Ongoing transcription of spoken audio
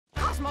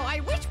Cosmo,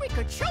 I wish we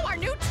could show our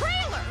new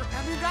trailer.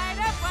 Coming right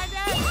up,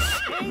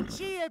 Wanda. Ain't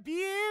she a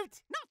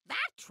beaut? Not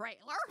that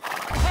trailer.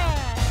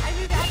 I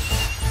knew that.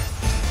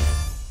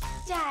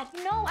 Dad,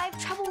 no, I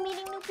have trouble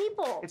meeting new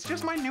people. It's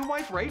just my new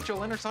wife,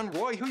 Rachel, and her son,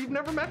 Roy, who you've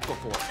never met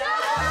before.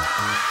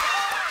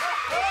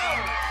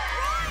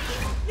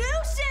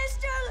 New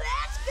sister,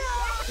 let's go!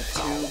 The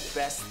two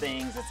best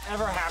things that's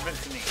ever happened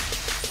to me.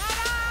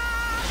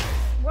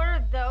 What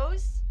are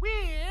those?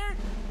 We're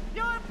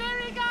your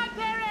fairy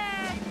godparents!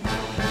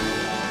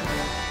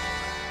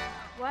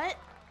 What?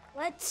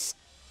 Let's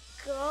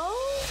go?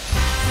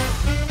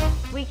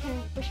 We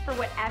can wish for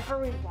whatever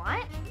we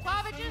want?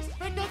 Guava juice,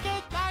 birthday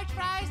cake, large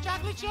fries,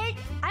 chocolate shake.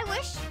 I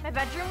wish my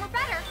bedroom were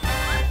better. Oh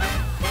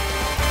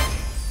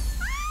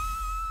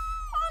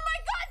my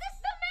God, this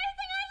is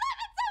amazing! I love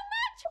it so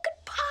much! What could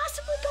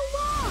possibly go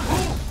wrong?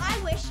 I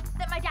wish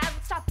that my dad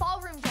would stop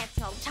ballroom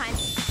dancing all the time.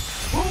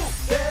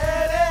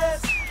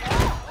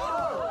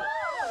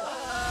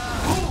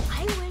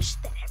 I wish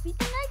that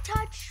everything I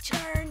touch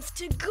turns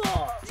to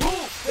gold.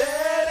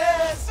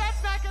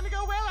 That's not gonna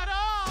go well at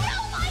all.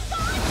 Oh my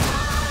God!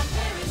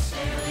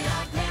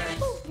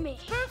 Poof me.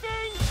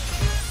 Poofing.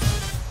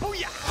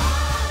 Booyah!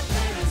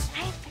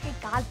 I have fairy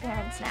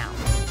godparents now.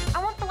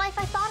 I want the life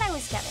I thought I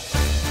was getting.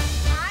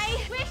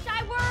 I wish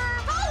I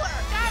were taller.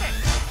 Got it.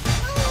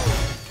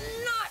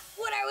 Not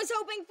what I was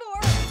hoping for.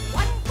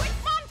 One quick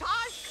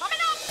montage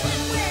coming up.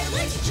 Where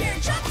let's cheer,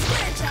 jump,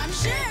 square, time,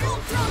 share.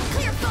 Full throne,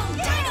 clear phone,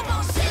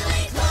 dynamo,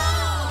 silly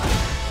phone.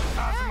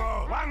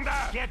 Cosmo,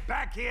 Wanda, get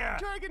back here.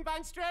 Jurgen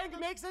Von Strangle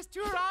makes us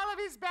tour all of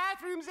his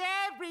bathrooms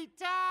every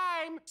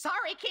time.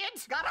 Sorry,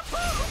 kids. Gotta poo.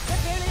 The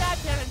Fairly Odd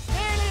Parents,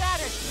 Fairly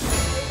Odders.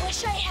 I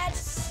wish I had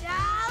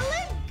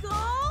solid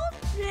gold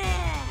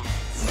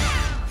beds.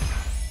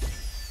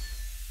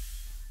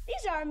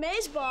 These are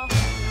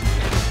amazeballs.